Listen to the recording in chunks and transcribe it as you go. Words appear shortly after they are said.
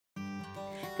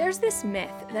There's this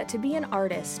myth that to be an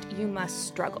artist, you must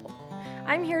struggle.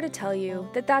 I'm here to tell you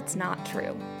that that's not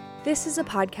true. This is a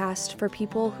podcast for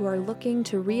people who are looking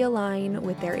to realign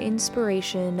with their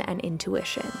inspiration and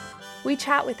intuition. We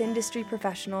chat with industry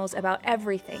professionals about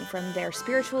everything from their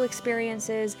spiritual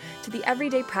experiences to the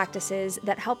everyday practices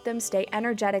that help them stay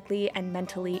energetically and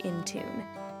mentally in tune.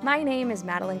 My name is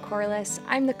Madeline Corliss.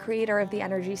 I'm the creator of The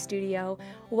Energy Studio.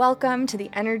 Welcome to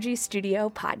the Energy Studio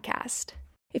podcast.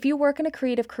 If you work in a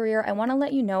creative career, I want to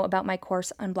let you know about my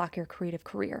course, Unblock Your Creative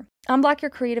Career. Unblock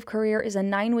Your Creative Career is a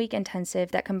 9-week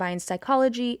intensive that combines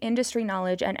psychology, industry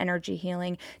knowledge, and energy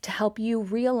healing to help you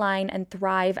realign and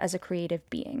thrive as a creative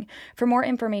being. For more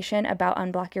information about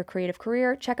Unblock Your Creative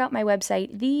Career, check out my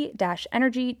website,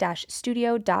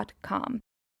 the-energy-studio.com.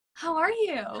 How are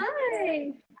you?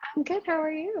 Hi, I'm good. How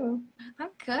are you?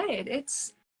 I'm good.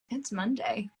 It's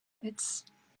Monday.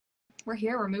 We're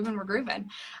here. We're moving. We're grooving.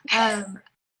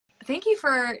 Thank you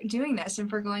for doing this and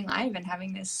for going live and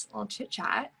having this little chit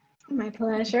chat. My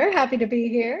pleasure. Happy to be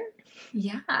here.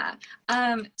 Yeah.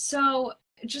 So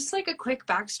just like a quick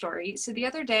backstory. So the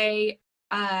other day,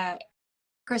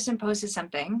 Kristen posted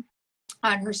something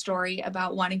on her story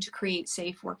about wanting to create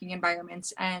safe working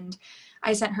environments. And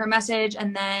I sent her a message.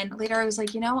 And then later I was like,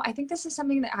 I think this is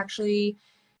something that actually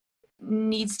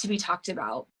needs to be talked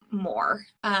about more.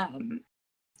 And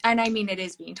I mean, it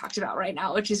is being talked about right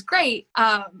now, which is great.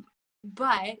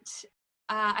 But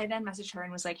I then messaged her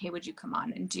and was like, hey, would you come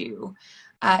on and do,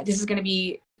 this is going to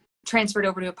be transferred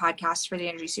over to a podcast for the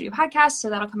Energy Studio podcast. So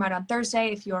that'll come out on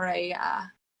Thursday if you're a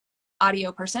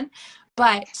audio person.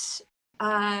 But so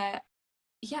I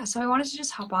wanted to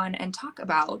just hop on and talk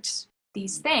about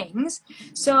these things.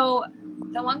 So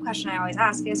the one question I always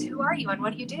ask is, who are you and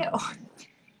what do you do?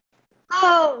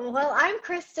 Oh, well, I'm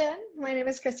Kristen. My name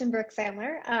is Kristen Brooks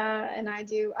Sandler, and I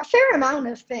do a fair amount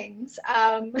of things,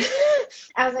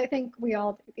 as I think we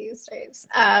all do these days.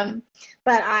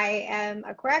 But I am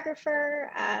a choreographer.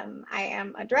 I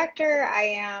am a director.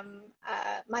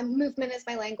 My movement is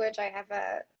my language. I have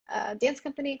a dance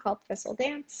company called Thistle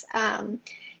Dance, and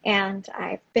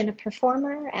I've been a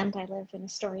performer, and I live in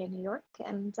Astoria, New York,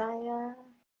 and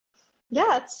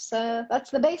that's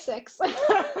the basics.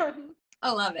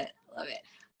 I love it. Love it.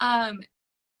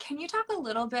 Can you talk a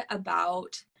little bit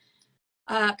about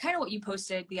kind of what you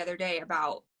posted the other day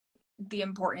about the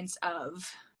importance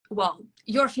of,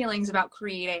 your feelings about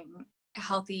creating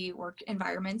healthy work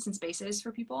environments and spaces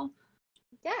for people?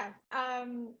 Yeah.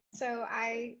 So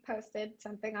I posted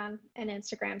something on an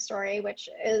Instagram story, which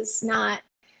is not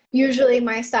usually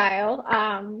my style.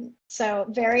 So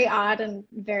very odd and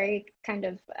very kind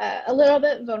of a little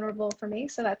bit vulnerable for me.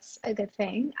 So that's a good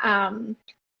thing.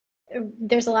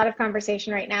 There's a lot of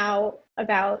conversation right now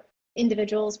about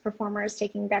individuals, performers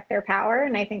taking back their power.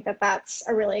 And I think that that's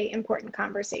a really important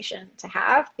conversation to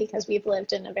have because we've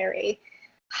lived in a very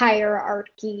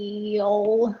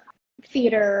hierarchical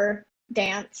theater,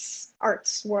 dance,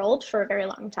 arts world for a very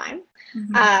long time.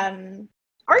 Mm-hmm.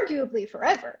 Arguably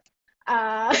forever.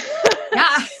 Yeah.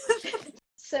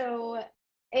 So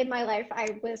in my life,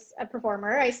 I was a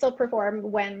performer. I still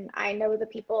perform when I know the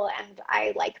people and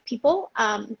I like people.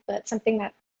 But something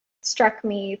that struck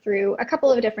me through a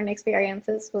couple of different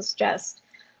experiences was just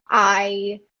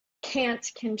I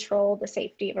can't control the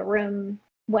safety of a room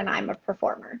when I'm a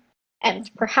performer.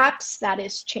 And perhaps that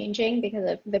is changing because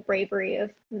of the bravery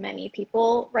of many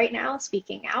people right now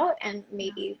speaking out, and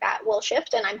maybe that will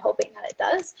shift, and I'm hoping that it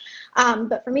does.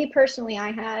 But for me personally,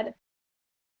 I had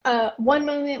one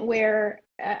moment where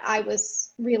I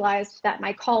realized that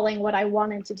my calling, what I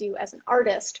wanted to do as an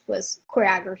artist, was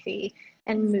choreography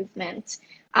and movement.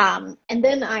 And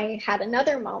then I had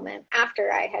another moment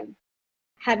after I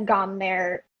had gone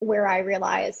there where I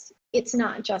realized it's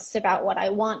not just about what I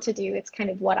want to do, it's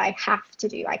kind of what I have to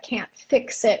do. I can't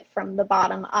fix it from the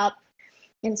bottom up.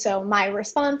 And so my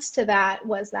response to that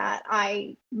was that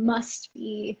I must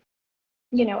be,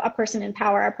 a person in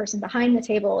power, a person behind the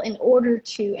table in order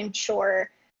to ensure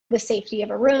the safety of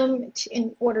a room,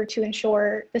 in order to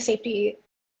ensure the safety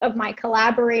of my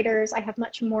collaborators. I have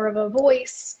much more of a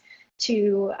voice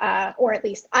to, or at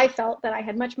least I felt that I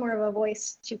had much more of a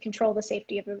voice to control the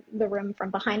safety of the room from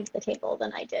behind the table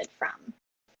than I did from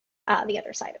the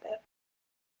other side of it.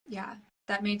 Yeah,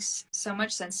 that makes so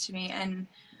much sense to me. And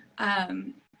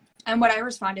what I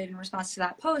responded in response to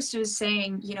that post was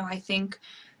saying, I think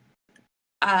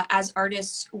as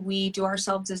artists, we do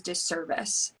ourselves a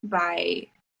disservice by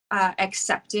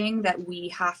accepting that we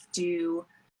have to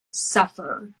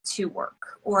suffer to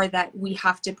work, or that we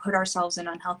have to put ourselves in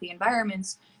unhealthy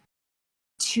environments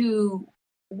to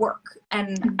work.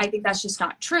 And I think that's just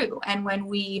not true. And when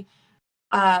we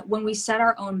when we set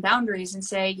our own boundaries and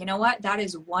say, you know what, that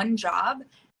is one job,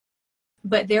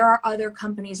 but there are other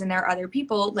companies and there are other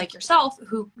people like yourself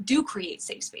who do create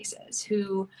safe spaces,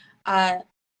 who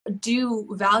do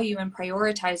value and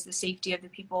prioritize the safety of the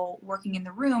people working in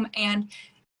the room. And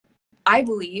I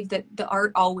believe that the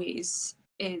art always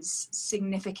is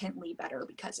significantly better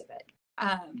because of it.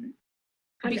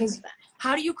 Because 100%.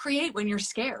 how do you create when you're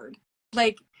scared?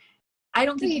 Like, I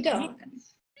don't think You you don't. can.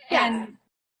 Yeah. And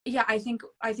yeah, I think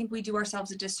we do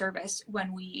ourselves a disservice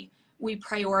when we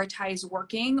prioritize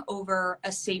working over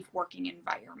a safe working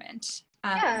environment.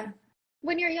 Yeah.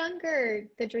 When you're younger,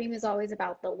 the dream is always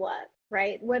about the what,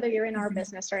 right? Whether you're in our Mhm,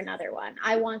 business or another one.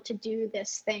 I want to do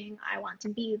this thing. I want to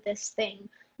be this thing.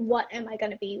 What am I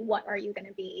going to be? What are you going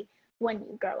to be when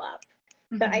you grow up?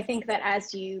 But I mhm, think that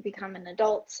as you become an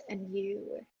adult and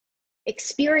you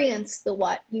experience the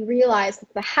what, you realize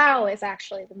that the how is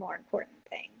actually the more important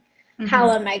thing. How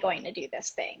mhm, am I going to do this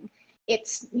thing?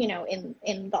 It's, in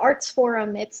the arts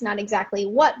forum, it's not exactly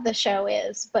what the show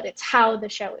is, but it's how the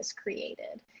show is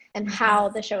created and mhm, how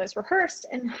the show is rehearsed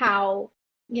and how,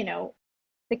 you know,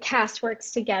 the cast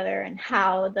works together and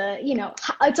how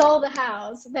it's all the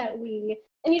hows that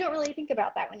and you don't really think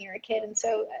about that when you're a kid. And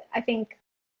so I think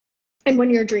and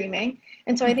when you're dreaming.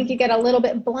 And so I think you mhm. get a little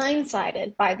bit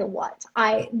blindsided by the what.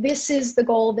 This is the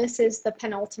goal, this is the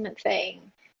penultimate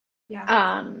thing.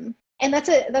 Yeah. And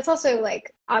that's also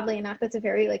like oddly enough, that's a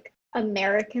very like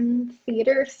American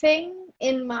theater thing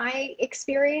in my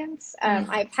experience. Mm.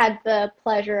 I've had the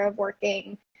pleasure of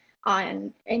working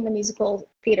in the musical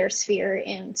theater sphere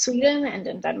in Sweden and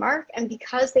in Denmark. And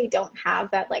because they don't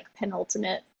have that like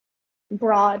penultimate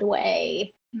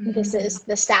Broadway, this Mm. is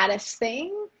the status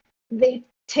thing. They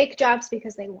take jobs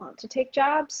because they want to take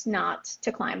jobs, not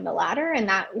to climb the ladder. And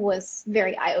that was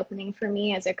very eye-opening for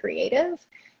me as a creative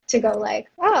to go like,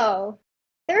 oh,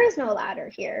 there is no ladder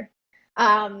here.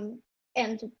 And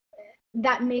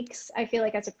that makes, I feel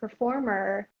like as a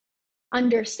performer,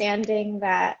 understanding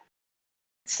that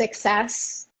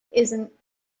success isn't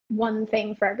one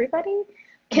thing for everybody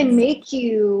can Mhm. make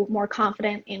you more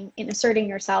confident in asserting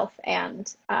yourself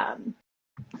and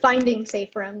finding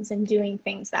safe rooms and doing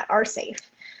things that are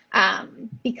safe.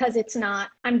 Because it's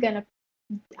not,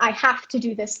 I have to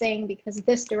do this thing because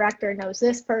this director knows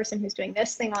this person who's doing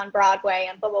this thing on Broadway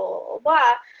and blah, blah, blah,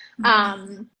 blah, blah.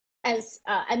 Mhm. As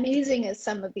amazing as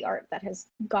some of the art that has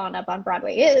gone up on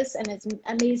Broadway is, and as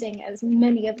amazing as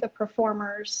many of the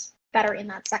performers that are in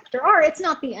that sector are, it's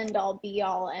not the end all be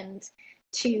all. And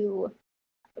to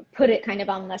put it kind of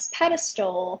on this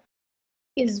pedestal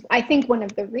is, I think, one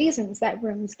of the reasons that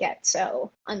rooms get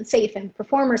so unsafe and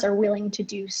performers are willing to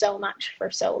do so much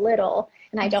for so little.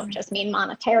 And I don't Mhm. just mean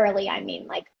monetarily, I mean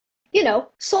like,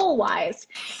 soul wise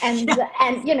and,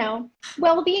 Yeah.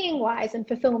 well-being wise and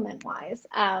fulfillment wise.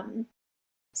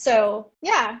 So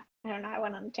yeah, I don't know, I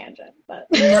went on a tangent, but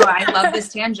No, I love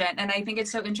this tangent. And I think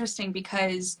it's so interesting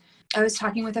because I was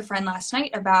talking with a friend last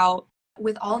night about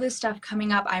with all this stuff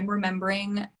coming up, I'm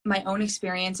remembering my own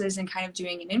experiences and kind of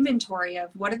doing an inventory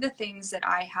of what are the things that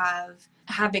I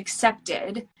have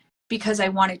accepted because I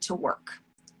wanted to work.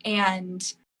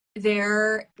 And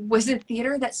there was a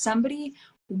theater that somebody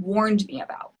warned me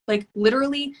about. Like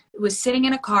literally was sitting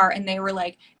in a car and they were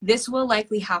like, this will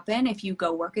likely happen if you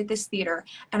go work at this theater.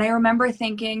 And I remember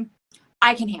thinking,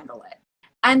 I can handle it.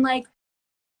 And like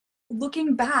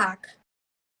looking back,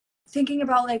 thinking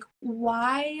about like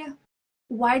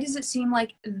why does it seem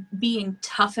like being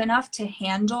tough enough to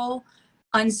handle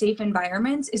unsafe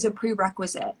environments is a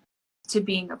prerequisite to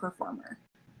being a performer?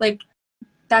 Like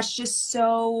that's just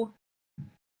so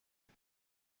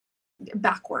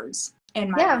backwards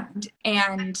in my yeah, mind.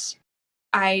 And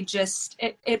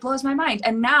it blows my mind.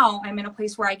 And now I'm in a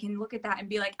place where I can look at that and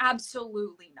be like,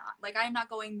 absolutely not. Like I'm not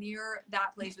going near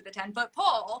that place with a 10-foot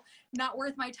pole, not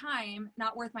worth my time,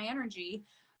 not worth my energy.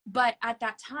 But at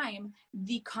that time,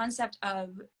 the concept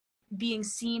of being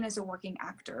seen as a working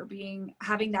actor,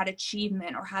 having that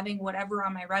achievement or having whatever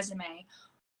on my resume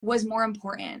was more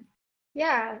important.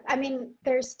 yeah. I mean,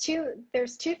 there's two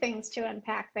things to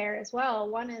unpack there as well.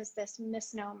 One is this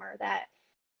misnomer that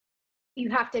you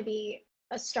have to be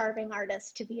a starving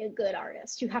artist to be a good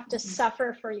artist. You have to Mhm.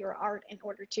 suffer for your art in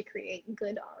order to create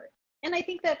good art. And I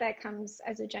think that that comes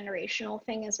as a generational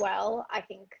thing as well. I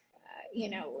think,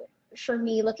 for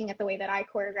me, looking at the way that I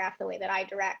choreograph, the way that I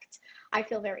direct, I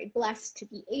feel very blessed to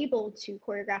be able to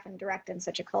choreograph and direct in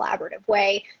such a collaborative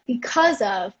way because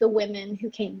of the women who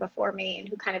came before me and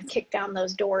who kind of kicked down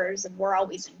those doors and were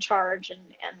always in charge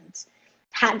and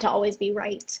had to always be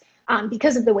right.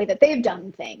 because of the way that they've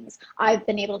done things, I've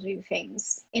been able to do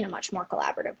things in a much more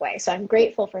collaborative way. So I'm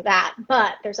grateful for that.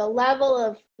 But there's a level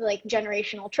of like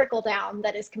generational trickle down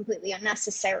that is completely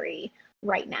unnecessary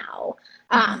right now.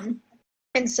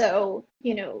 And so,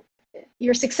 you know,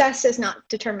 your success is not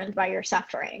determined by your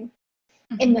suffering.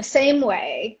 In the same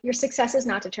way, your success is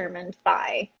not determined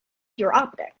by your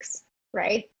optics,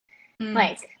 right?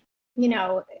 Like, you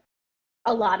know,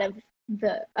 a lot of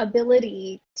the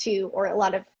ability to, or a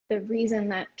lot of the reason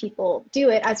that people do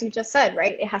it, as you just said,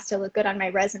 right? It has to look good on my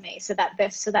resume so that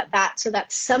this, so that that, so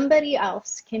that somebody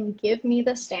else can give me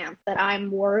the stamp that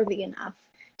I'm worthy enough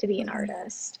to be an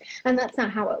artist. And that's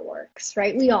not how it works,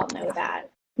 right? We all know that.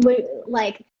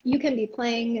 Like, you can be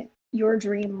playing your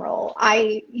dream role.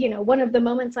 You know, one of the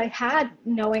moments I had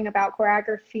knowing about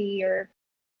choreography or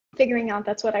figuring out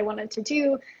that's what I wanted to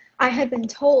do, I had been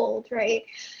told, right?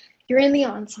 You're in the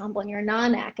ensemble and you're a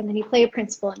non-act, and then you play a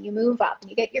principal and you move up and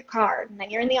you get your card, and then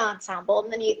you're in the ensemble,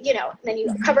 and then you know, and then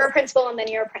you cover a principal, and then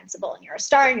you're a principal and you're a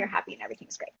star and you're happy and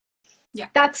everything's great. Yeah.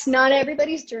 That's not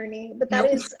everybody's journey, but that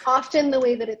Nope. is often the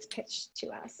way that it's pitched to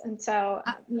us. And so,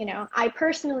 you know, I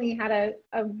personally had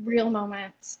a real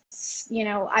moment. You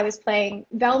know, I was playing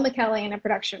Vel McKelly in a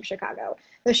production of Chicago,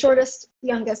 the shortest,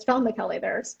 youngest Vel McKelly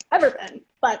there's ever been,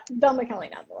 but Vel McKelly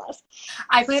nonetheless.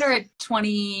 I played her at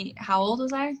 20. How old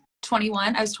was I?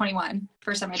 21. I was 21.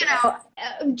 First time I did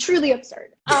it. Truly absurd.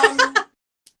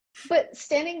 But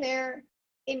standing there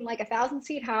in like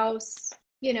 1,000-seat house,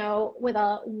 you know, with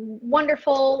a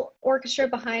wonderful orchestra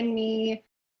behind me,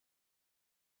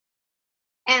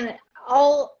 and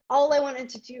all I wanted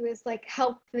to do is like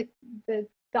help the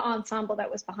ensemble that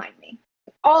was behind me.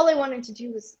 All I wanted to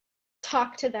do was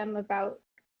talk to them about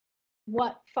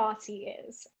what Fosse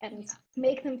is and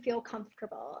make them feel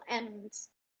comfortable and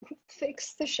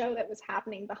fix the show that was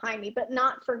happening behind me, but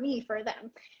not for me, for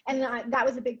them. And that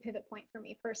was a big pivot point for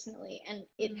me personally, and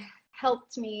it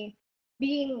helped me.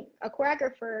 Being a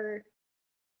choreographer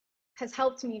has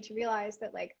helped me to realize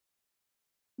that, like,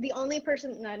 the only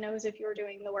person that knows if you're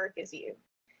doing the work is you.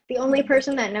 The only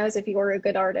person that knows if you're a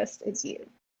good artist is you.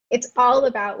 It's all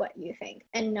about what you think,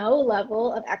 and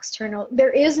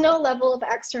there is no level of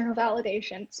external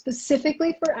validation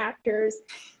specifically for actors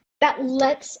that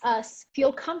lets us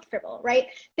feel comfortable, right?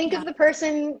 Think of the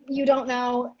person you don't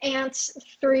know, aunt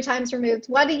 3 times removed.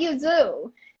 What do you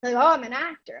do? Like, oh, I'm an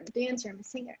actor, I'm a dancer, I'm a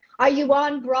singer. Are you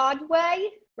on Broadway?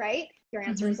 Right? Your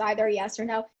answer is either yes or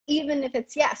no. Even if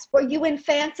it's yes. Were you in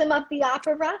Phantom of the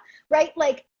Opera? Right?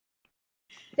 Like,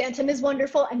 Phantom is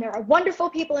wonderful, and there are wonderful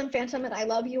people in Phantom, and I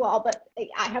love you all, but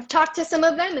I have talked to some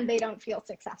of them, and they don't feel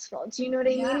successful. Do you know what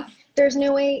I mean? There's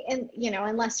no way, and you know,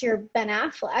 unless you're Ben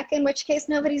Affleck, in which case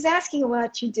nobody's asking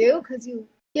what you do, because you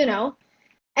know,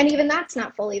 and even that's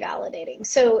not fully validating.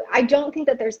 So I don't think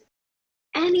that there's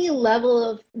any level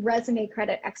of resume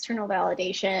credit, external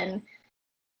validation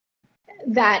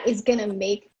that is going to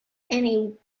make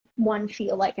anyone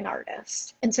feel like an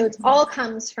artist. And so it all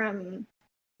comes from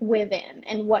within,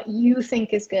 and what you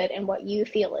think is good and what you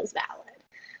feel is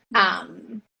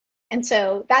valid. And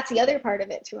so that's the other part of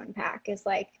it to unpack, is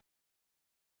like,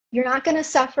 you're not going to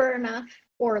suffer enough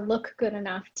or look good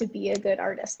enough to be a good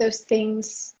artist. Those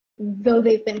things, though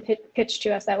they've been pitched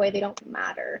to us that way, they don't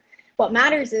matter. What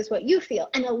matters is what you feel.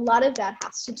 And a lot of that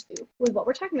has to do with what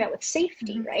we're talking about with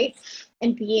safety, right?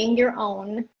 And being your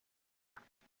own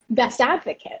best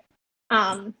advocate,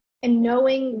 and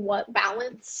knowing what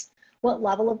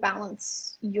level of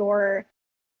balance you're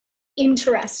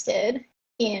interested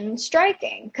in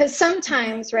striking. Because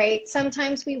sometimes, right,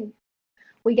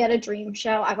 we get a dream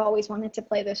show. I've always wanted to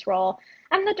play this role.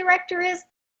 And the director is,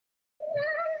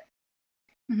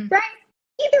 right?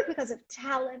 Either because of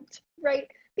talent, right?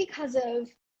 Because of,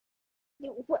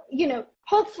 you know,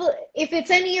 hopefully, if it's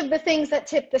any of the things that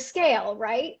tip the scale,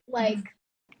 right? Like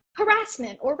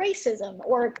harassment or racism,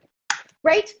 or,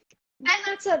 right?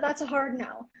 And that's a hard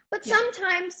no. But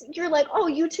sometimes you're like, oh,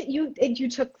 you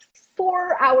took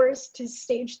 4 hours to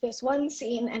stage this one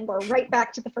scene, and we're right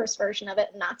back to the first version of it,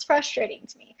 and that's frustrating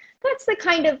to me. That's the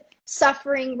kind of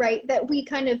suffering, right, that we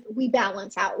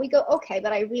balance out. We go, okay,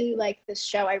 but I really like this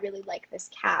show, I really like this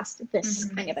cast, this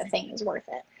kind of a thing is worth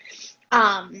it.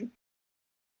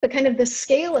 But kind of the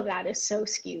scale of that is so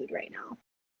skewed right now.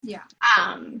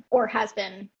 Or has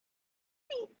been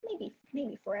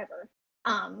maybe forever.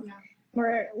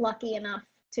 We're lucky enough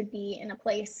to be in a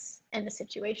place and a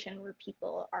situation where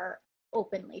people are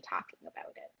openly talking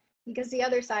about it. Because the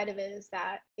other side of it is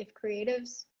that if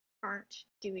creatives are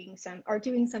doing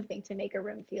something to make a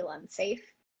room feel unsafe,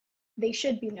 they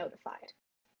should be notified.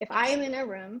 If I am in a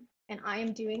room and I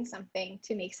am doing something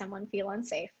to make someone feel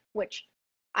unsafe, which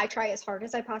I try as hard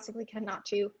as I possibly can not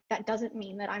to. That doesn't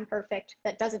mean that I'm perfect.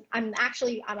 I'm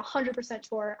 100%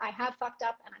 sure I have fucked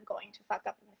up and I'm going to fuck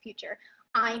up in the future.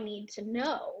 I need to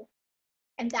know.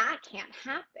 And that can't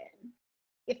happen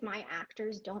if my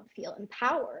actors don't feel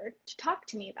empowered to talk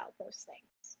to me about those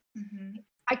things. Mm-hmm.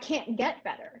 I can't get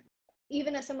better,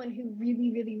 even as someone who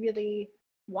really, really, really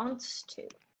wants to,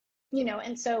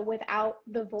 and so without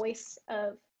the voice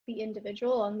of the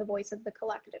individual and the voice of the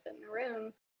collective in the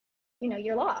room,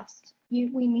 you're lost. We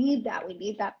need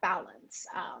that balance.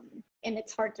 And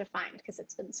it's hard to find because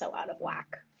it's been so out of whack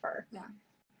for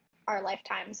our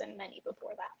lifetimes and many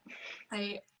before that.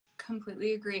 I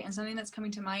completely agree. And something that's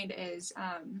coming to mind is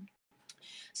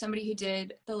somebody who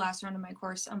did the last round of my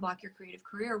course, Unblock Your Creative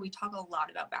Career. We talk a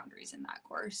lot about boundaries in that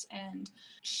course. And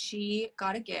she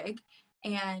got a gig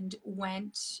and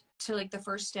went to like the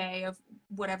first day of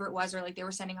whatever it was, or like they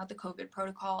were sending out the COVID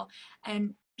protocol.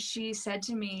 And she said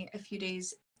to me a few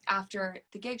days after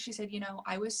the gig, she said,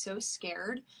 I was so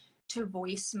scared to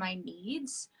voice my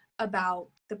needs about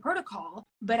the protocol,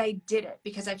 but I did it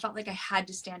because I felt like I had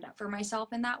to stand up for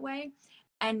myself in that way.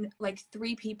 And like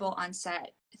 3 people on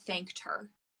set thanked her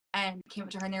and came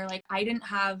up to her and they were like, I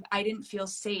didn't feel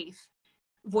safe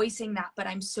voicing that, but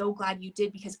I'm so glad you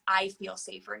did because I feel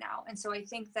safer now. And so I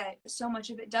think that so much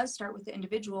of it does start with the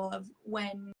individual, of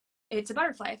when it's a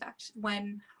butterfly effect.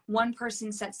 When one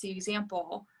person sets the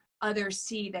example, others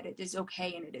see that it is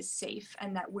okay and it is safe,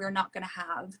 and that we're not going to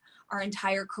have our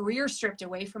entire career stripped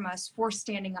away from us for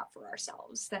standing up for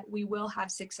ourselves, that we will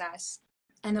have success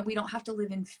and that we don't have to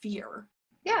live in fear.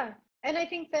 Yeah. And I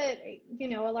think that,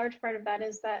 a large part of that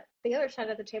is that the other side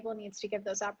of the table needs to give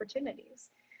those opportunities.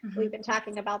 Mm-hmm. We've been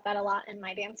talking about that a lot in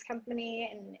my dance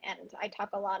company. And I talk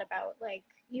a lot about, like,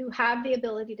 you have the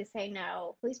ability to say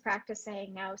no. Please practice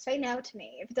saying no. Say no to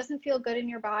me. If it doesn't feel good in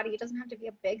your body, it doesn't have to be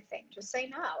a big thing. Just say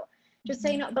no. Just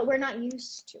say no. But we're not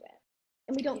used to it.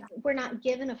 And we're not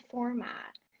given a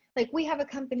format. Like, we have a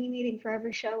company meeting for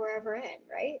every show we're ever in,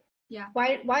 right? Yeah.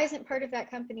 Why isn't part of that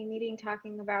company meeting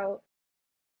talking about,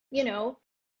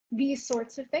 these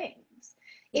sorts of things?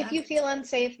 Yes. If you feel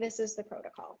unsafe, this is the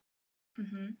protocol.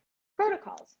 Mm-hmm.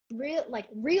 Protocols,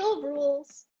 real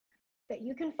rules that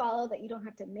you can follow, that you don't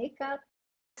have to make up.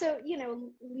 So,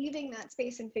 leaving that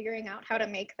space and figuring out how to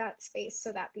make that space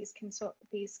so that these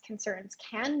concerns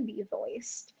can be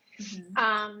voiced.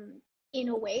 Mm-hmm. In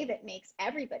a way that makes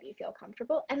everybody feel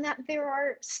comfortable, and that there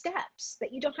are steps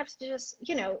that you don't have to just,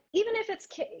 even if it's,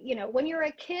 when you're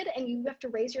a kid and you have to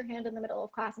raise your hand in the middle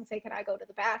of class and say, can I go to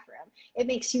the bathroom? It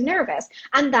makes you nervous.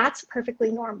 And that's a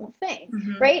perfectly normal thing,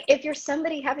 mm-hmm. right? If you're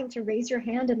somebody having to raise your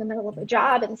hand in the middle of a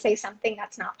job and say something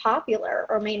that's not popular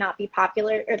or may not be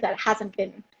popular, or that hasn't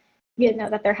been,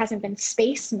 that there hasn't been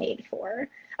space made for,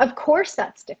 of course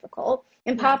that's difficult.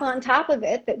 And pop on top of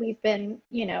it that we've been,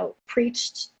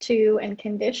 preached to and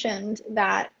conditioned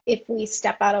that if we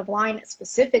step out of line,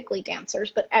 specifically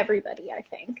dancers, but everybody, I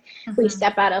think, mm-hmm. we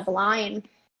step out of line,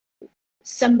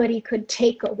 somebody could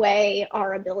take away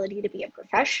our ability to be a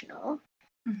professional,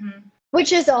 mm-hmm.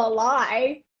 which is a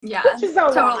lie. Yeah, which is a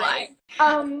total lie.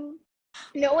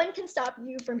 No one can stop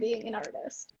you from being an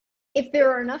artist. If there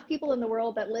are enough people in the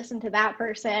world that listen to that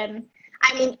person,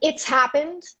 I mean, it's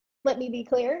happened. Let me be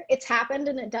clear. It's happened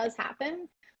and it does happen.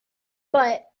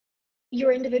 But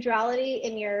your individuality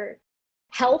and your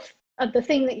health of the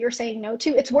thing that you're saying no to,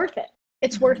 it's worth it.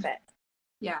 It's mm-hmm. worth it.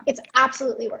 Yeah. It's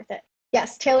absolutely worth it.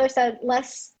 Yes, Taylor said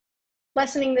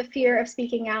lessening the fear of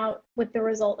speaking out with the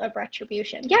result of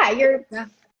retribution. Yeah, you're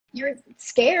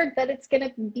scared that it's going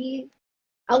to be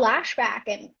a lashback,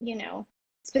 and,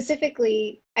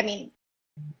 specifically, I mean,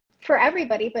 for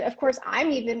everybody, but of course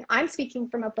I'm speaking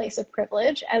from a place of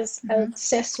privilege as mm-hmm. a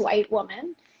cis white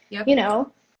woman. Yep.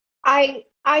 I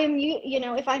am,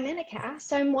 if I'm in a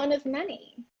cast, I'm one of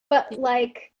many, but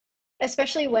like,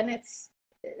 especially when it's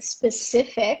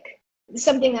specific,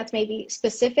 something that's maybe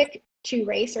specific to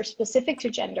race or specific to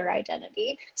gender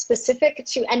identity, specific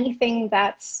to anything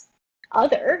that's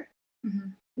other, mm-hmm.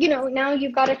 Now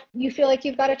you feel like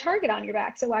you've got a target on your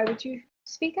back. So why would you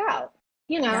speak out?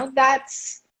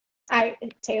 That's,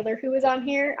 Taylor, who is on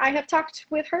here, I have talked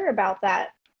with her about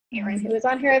that. Erin, who is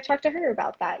on here, I've talked to her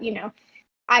about that.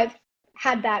 I've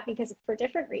had that because for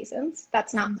different reasons.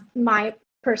 That's not my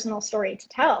personal story to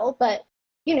tell, but,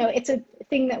 it's a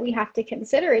thing that we have to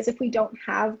consider, is if we don't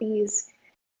have these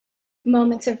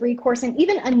moments of recourse, and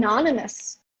even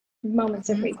anonymous moments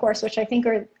of recourse, which I think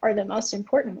are the most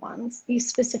important ones, these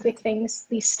specific things,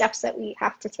 these steps that we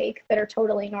have to take that are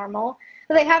totally normal,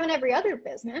 that they have in every other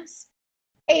business.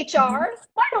 HR.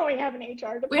 Why don't we have an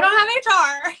HR department? We don't have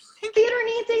HR. Theater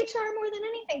needs HR more than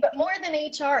anything, but more than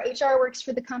HR works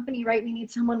for the company, right? We need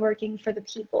someone working for the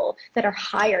people that are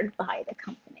hired by the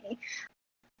company.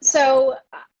 So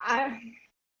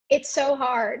it's so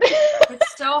hard.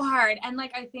 It's so hard. And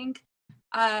like, I think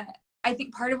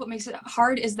part of what makes it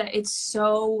hard is that it's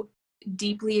so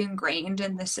deeply ingrained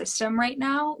in the system right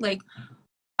now. Like,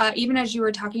 even as you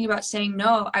were talking about saying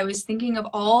no, I was thinking of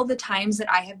all the times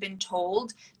that I have been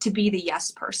told to be the yes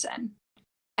person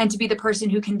and to be the person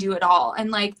who can do it all.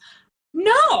 And like,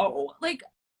 no, like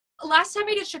last time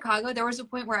I did Chicago, there was a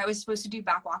point where I was supposed to do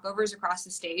back walkovers across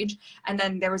the stage. And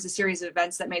then there was a series of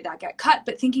events that made that get cut.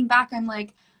 But thinking back, I'm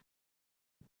like,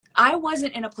 I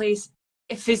wasn't in a place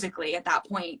physically at that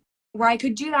point where I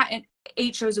could do that in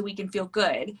 8 shows a week and feel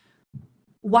good.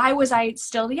 Why was I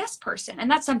still the yes person? And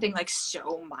that's something like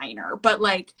so minor, but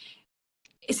like,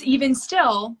 it's even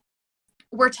still,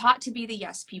 we're taught to be the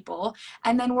yes people.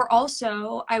 And then we're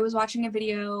also, I was watching a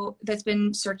video that's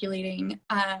been circulating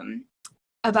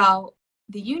about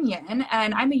the union,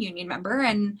 and I'm a union member,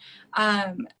 and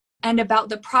about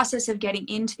the process of getting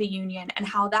into the union and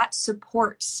how that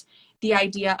supports the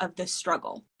idea of the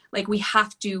struggle. Like, we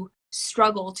have to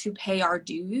struggle to pay our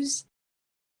dues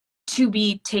to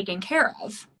be taken care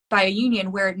of by a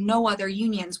union, where no other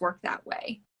unions work that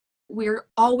way. We're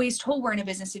always told we're in a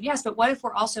business of yes, but what if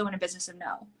we're also in a business of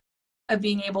no? Of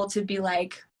being able to be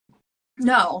like,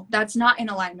 no, that's not in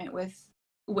alignment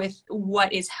with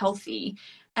what is healthy.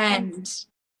 And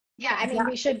yeah, I mean,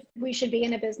 we should be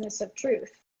in a business of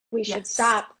truth. We should yes.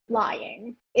 stop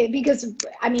lying, because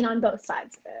I mean, on both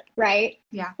sides of it, right?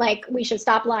 Yeah. Like, we should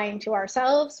stop lying to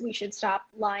ourselves. We should stop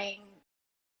lying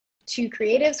to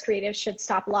creatives. Creatives should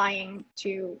stop lying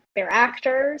to their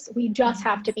actors. We just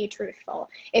have to be truthful.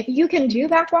 If you can do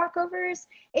back walkovers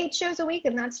 8 shows a week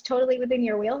and that's totally within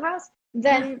your wheelhouse,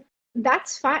 then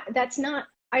that's fine. That's not,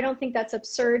 I don't think that's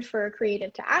absurd for a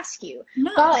creative to ask you.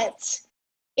 No. But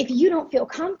if you don't feel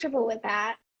comfortable with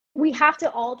that, we have to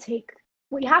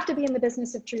be in the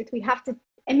business of truth. We have to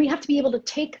be able to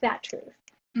take that truth.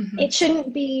 It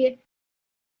shouldn't be,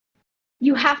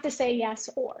 you have to say yes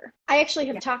or. I actually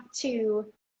have talked to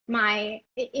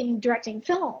in directing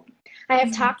film, I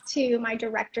have talked to my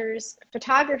directors of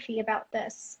photography about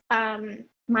this,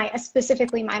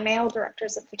 specifically my male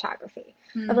directors of photography,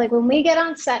 of like, when we get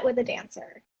on set with a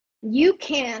dancer, you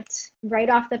can't right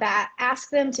off the bat ask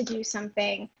them to do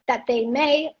something that they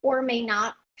may or may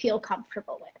not feel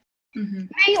comfortable with.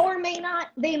 May or may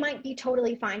not, they might be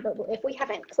totally fine, but if we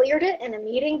haven't cleared it in a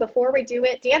meeting before we do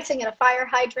it, dancing at a fire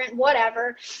hydrant,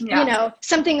 whatever,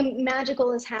 something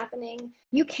magical is happening,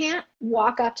 you can't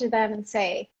walk up to them and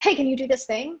say, hey, can you do this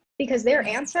thing? Because their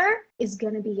answer is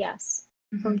going to be yes,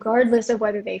 regardless of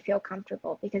whether they feel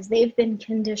comfortable, because they've been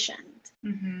conditioned.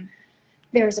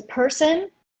 There's a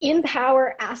person in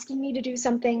power asking me to do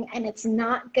something, and it's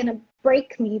not going to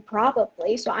break me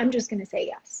probably, so I'm just going to say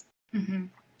yes.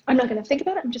 I'm not going to think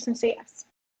about it. I'm just going to say yes.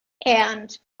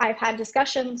 And I've had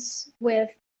discussions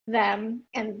with them,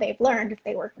 and they've learned, if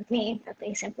they work with me, that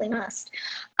they simply must.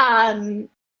 That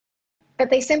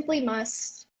they simply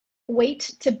must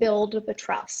wait to build the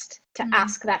trust to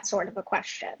ask that sort of a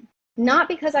question. Not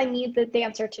because I need the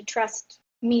dancer to trust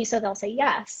me so they'll say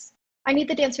yes. I need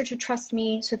the dancer to trust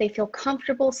me so they feel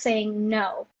comfortable saying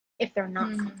no if they're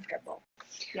not comfortable.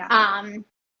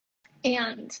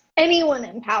 And anyone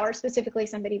in power, specifically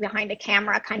somebody behind a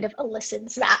camera, kind of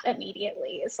elicits that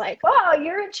immediately. It's like, oh,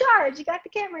 you're in charge. You got the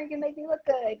camera. You can make me look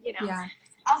good.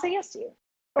 I'll say yes to you.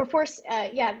 Or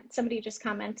somebody just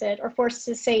commented, or forced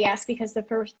to say yes because the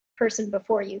person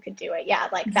before you could do it. Yeah,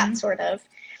 like that sort of,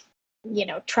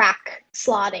 track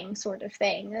slotting sort of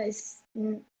thing is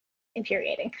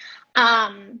infuriating.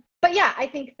 But yeah, I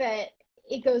think that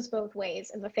it goes both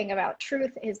ways. And the thing about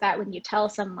truth is that when you tell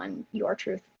someone your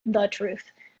truth, the truth,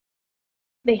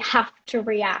 they have to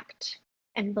react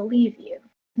and believe you.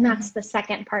 And that's the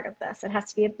second part of this. It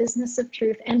has to be a business of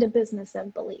truth and a business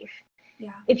of belief.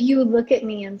 If you look at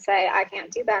me and say, I can't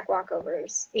do back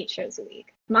walkovers 8 shows a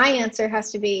week, my answer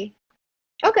has to be,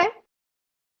 okay,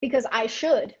 because I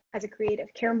should, as a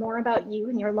creative, care more about you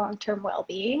and your long-term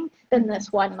well-being than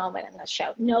this one moment in this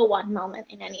show. No one moment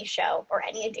in any show or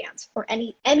any dance or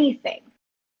anything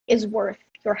is worth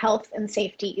your health and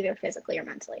safety, either physically or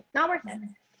mentally. Not worth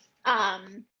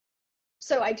it.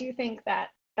 So I do think that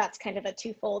that's kind of a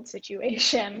twofold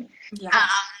situation.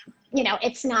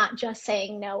 It's not just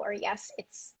saying no or yes,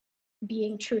 it's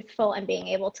being truthful and being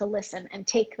able to listen and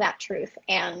take that truth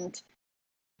and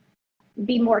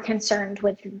be more concerned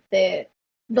with the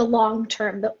long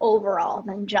term, the overall,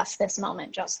 than just this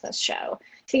moment, just this show.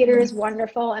 Theater is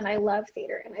wonderful, and I love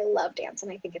theater, and I love dance,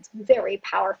 and I think it's very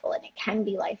powerful, and it can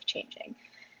be life-changing.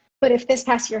 But if this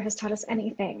past year has taught us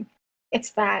anything,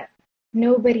 it's that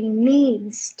nobody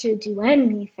needs to do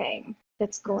anything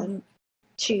that's going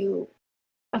to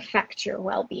affect your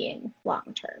well-being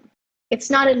long-term. It's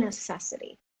not a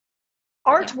necessity.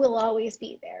 Art will always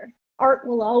be there. Art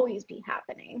will always be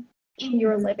happening in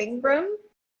your living room,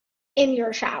 in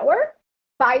your shower,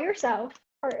 by yourself.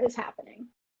 Art is happening.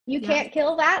 You can't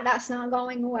kill that. That's not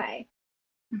going away.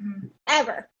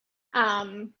 Ever.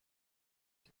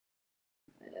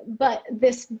 But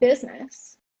this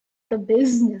business, the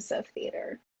business of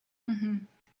theater,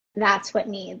 that's what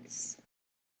needs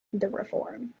the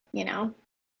reform, you know?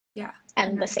 Yeah.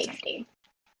 And 100%. the safety.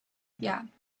 Yeah.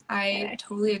 I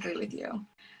totally agree with you.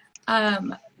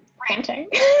 Ranting.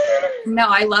 No,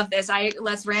 I love this.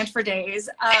 Let's rant for days.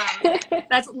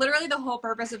 That's literally the whole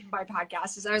purpose of my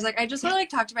podcast is I was like, I just want to like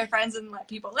talk to my friends and let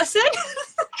people listen.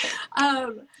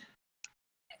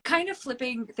 Kind of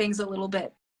flipping things a little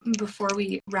bit before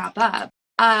we wrap up.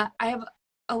 I have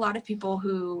a lot of people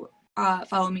who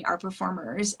follow me are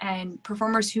performers, and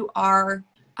performers who are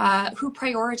who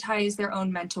prioritize their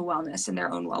own mental wellness and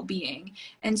their own well-being.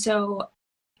 And so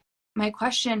my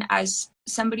question as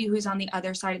somebody who's on the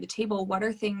other side of the table, what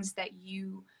are things that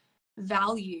you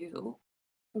value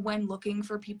when looking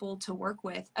for people to work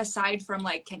with, aside from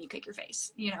like, can you kick your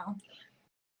face, you know?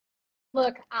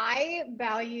 Look, I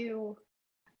value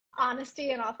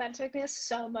honesty and authenticness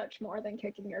so much more than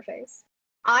kicking your face.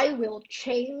 I will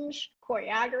change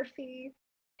choreography,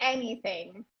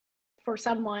 anything, for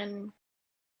someone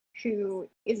who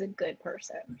is a good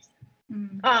person.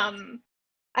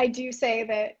 I do say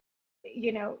that,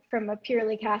 you know, from a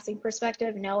purely casting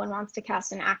perspective, no one wants to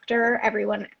cast an actor.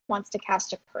 Everyone wants to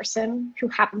cast a person who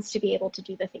happens to be able to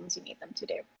do the things you need them to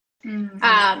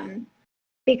do.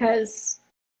 Because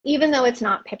even though it's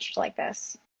not pitched like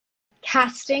this,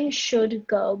 casting should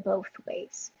go both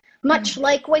ways. Much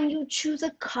like when you choose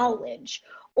a college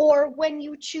or when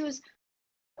you choose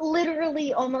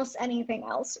literally almost anything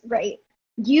else, right?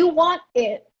 You want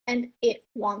it and it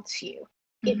wants you.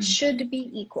 It should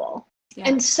be equal.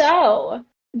 And so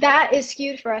that is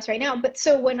skewed for us right now. But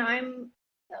so when I'm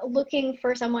looking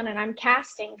for someone and I'm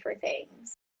casting for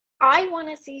things, I want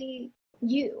to see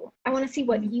you. I want to see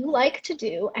what you like to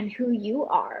do and who you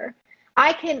are.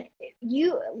 Let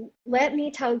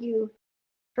me tell you,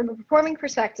 from a performing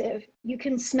perspective, you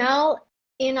can smell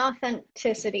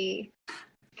inauthenticity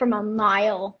from a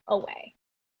mile away,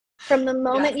 from the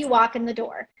moment you walk in the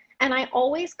door. And I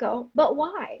always go, but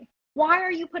why? Why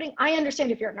are you putting, I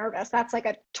understand if you're nervous, that's like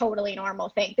a totally normal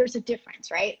thing. There's a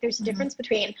difference, right? There's a difference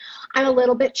between I'm a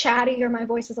little bit chatty or my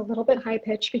voice is a little bit high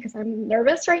pitched because I'm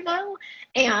nervous right now,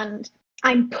 and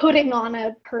I'm putting on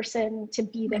a person to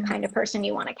be the kind of person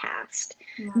you want to cast.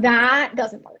 That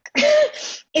doesn't work.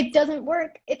 It doesn't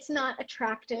work. It's not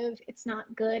attractive. It's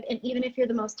not good. And even if you're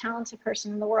the most talented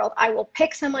person in the world, I will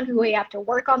pick someone who we have to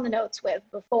work on the notes with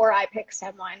before I pick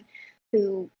someone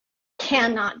who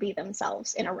cannot be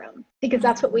themselves in a room, because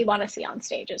that's what we want to see on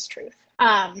stage is truth.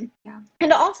 And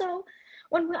also,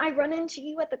 when I run into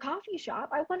you at the coffee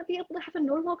shop, I want to be able to have a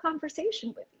normal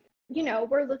conversation with you. You know,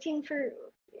 we're looking for,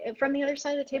 from the other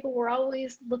side of the table, we're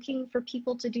always looking for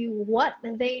people to do what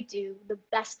they do the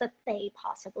best that they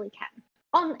possibly can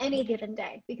on any given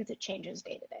day, because it changes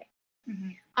day to day.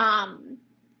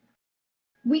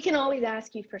 We can always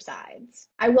ask you for sides.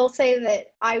 I will say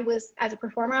that as a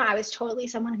performer, I was totally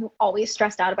someone who always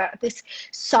stressed out about this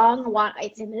song.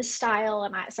 It's in this style,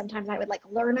 and sometimes I would like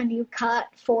learn a new cut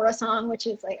for a song, which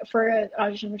is like for an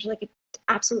audition, which is like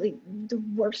absolutely the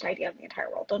worst idea in the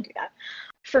entire world. Don't do that.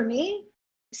 For me,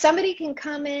 somebody can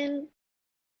come in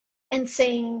and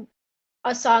sing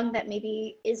a song that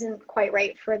maybe isn't quite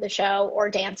right for the show, or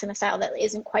dance in a style that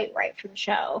isn't quite right for the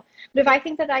show. But if I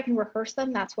think that I can rehearse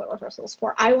them, that's what rehearsal is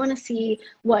for. I want to see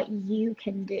what you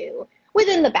can do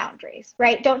within the boundaries,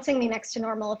 right? Don't sing me Next to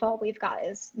Normal if all we've got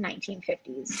is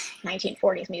 1950s,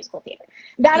 1940s musical theater.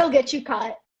 That'll get you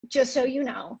cut, just so you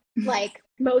know, like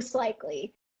most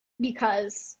likely,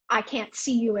 because I can't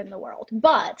see you in the world.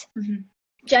 But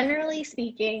generally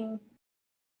speaking,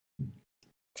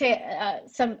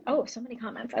 so many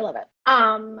comments. I love it.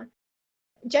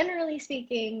 Generally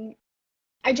speaking,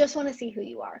 I just want to see who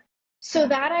you are, so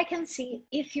that I can see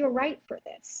if you're right for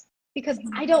this, because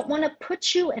I don't want to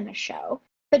put you in a show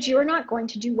that you're not going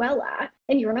to do well at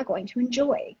and you're not going to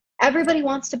enjoy. Everybody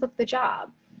wants to book the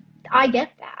job. I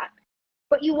get that.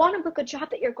 But you want to book a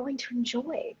job that you're going to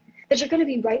enjoy, that you're going to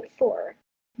be right for.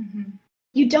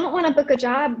 You don't want to book a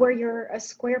job where you're a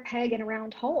square peg in a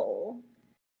round hole.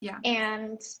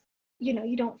 And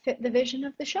you don't fit the vision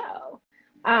of the show.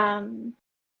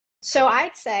 So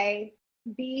I'd say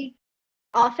be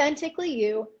authentically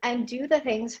you and do the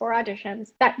things for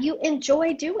auditions that you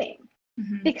enjoy doing,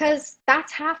 because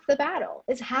that's half the battle,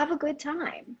 is have a good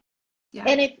time. Yeah.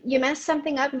 And if you mess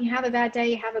something up and you have a bad day,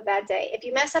 you have a bad day. If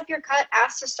you mess up your cut,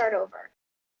 ask to start over.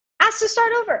 Ask to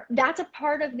start over. That's a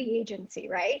part of the agency,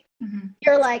 right?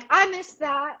 You're like, I missed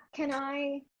that.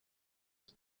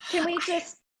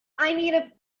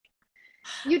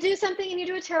 You do something and you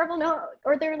do a terrible note,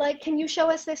 or they're like, can you show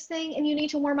us this thing? And you need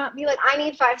to warm up. Be like, I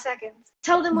need 5 seconds.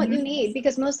 Tell them what you need,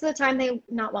 because most of the time,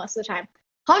 not most of the time,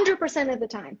 100% of the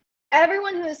time,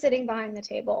 everyone who is sitting behind the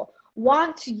table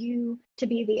wants you to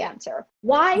be the answer.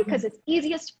 Why? Because it's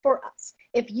easiest for us.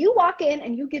 If you walk in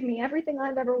and you give me everything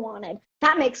I've ever wanted,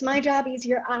 that makes my job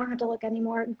easier. I don't have to look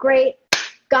anymore. Great.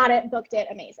 Got it. Booked it.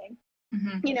 Amazing.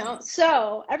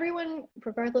 So everyone,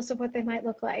 regardless of what they might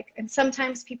look like, and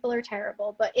sometimes people are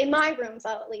terrible, but in my rooms,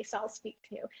 I'll speak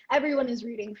to you. Everyone is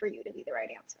rooting for you to be the right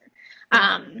answer.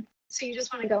 So you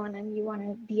just want to go in and you want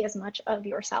to be as much of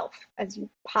yourself as you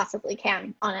possibly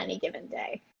can on any given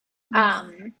day.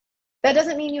 That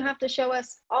doesn't mean you have to show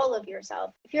us all of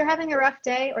yourself. If you're having a rough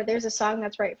day, or there's a song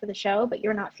that's right for the show, but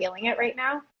you're not feeling it right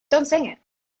now, don't sing it.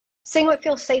 Sing what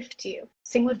feels safe to you.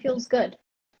 Sing what feels good.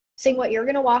 Sing what you're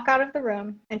going to walk out of the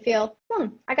room and feel,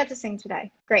 I got to sing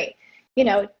today. Great.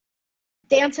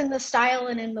 Dance in the style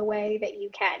and in the way that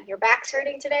you can. Your back's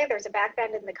hurting today. There's a back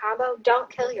bend in the combo. Don't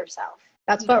kill yourself.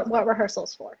 That's what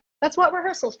rehearsal's for. That's what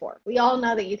rehearsal's for. We all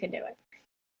know that you can do it.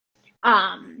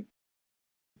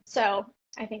 So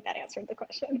I think that answered the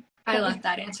question. I love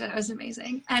that answer. That was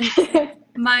amazing. And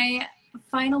my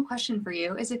final question for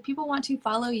you is, if people want to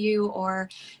follow you or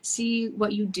see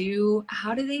what you do,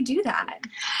 how do they do that?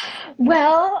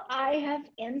 Well, I have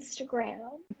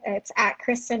Instagram. It's at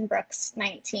Kristen Brooks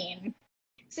 19.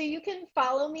 So you can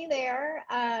follow me there.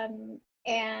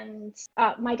 And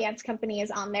my dance company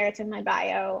is on there. It's in my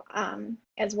bio,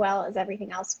 as well as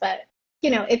everything else. But,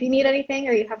 if you need anything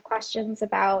or you have questions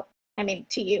about,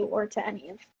 to you or to any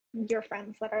of your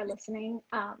friends that are listening,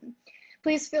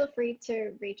 please feel free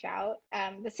to reach out.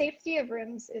 The safety of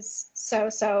rooms is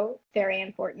so very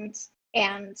important,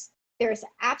 and there's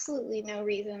absolutely no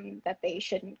reason that they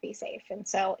shouldn't be safe. And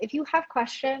so if you have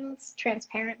questions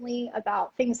transparently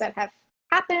about things that have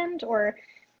happened or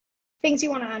things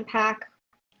you want to unpack,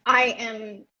 I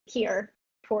am here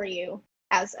for you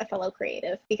as a fellow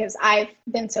creative, because I've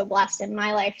been so blessed in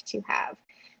my life to have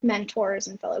mentors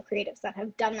and fellow creatives that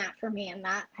have done that for me, and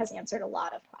that has answered a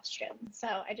lot of questions. So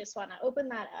I just want to open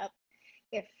that up.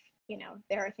 If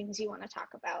there are things you want to talk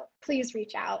about, please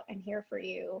reach out. I'm here for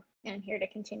you, and here to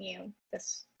continue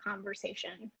this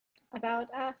conversation about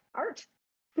art.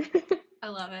 I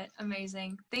love it.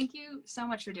 Amazing. Thank you so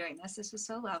much for doing this. This was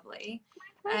so lovely.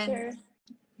 My pleasure.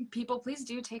 And people, please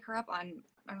do take her up on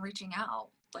reaching out.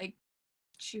 Like,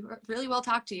 she really will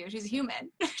talk to you. She's a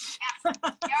human. Here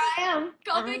I am.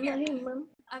 Go figure.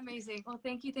 Amazing. Well,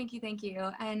 thank you.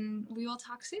 And we will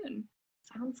talk soon.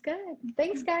 Sounds good.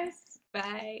 Thanks, guys.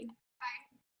 Bye.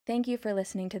 Thank you for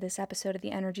listening to this episode of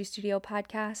the Energy Studio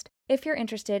podcast. If you're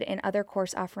interested in other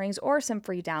course offerings or some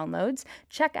free downloads,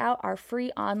 check out our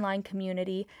free online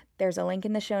community. There's a link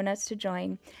in the show notes to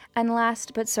join. And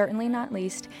last but certainly not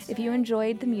least, if you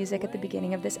enjoyed the music at the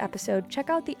beginning of this episode, check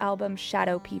out the album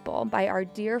Shadow People by our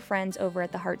dear friends over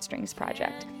at the Heartstrings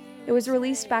Project. It was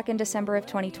released back in December of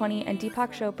 2020, and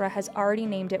Deepak Chopra has already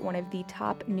named it one of the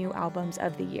top new albums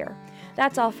of the year.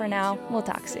 That's all for now. We'll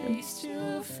talk soon.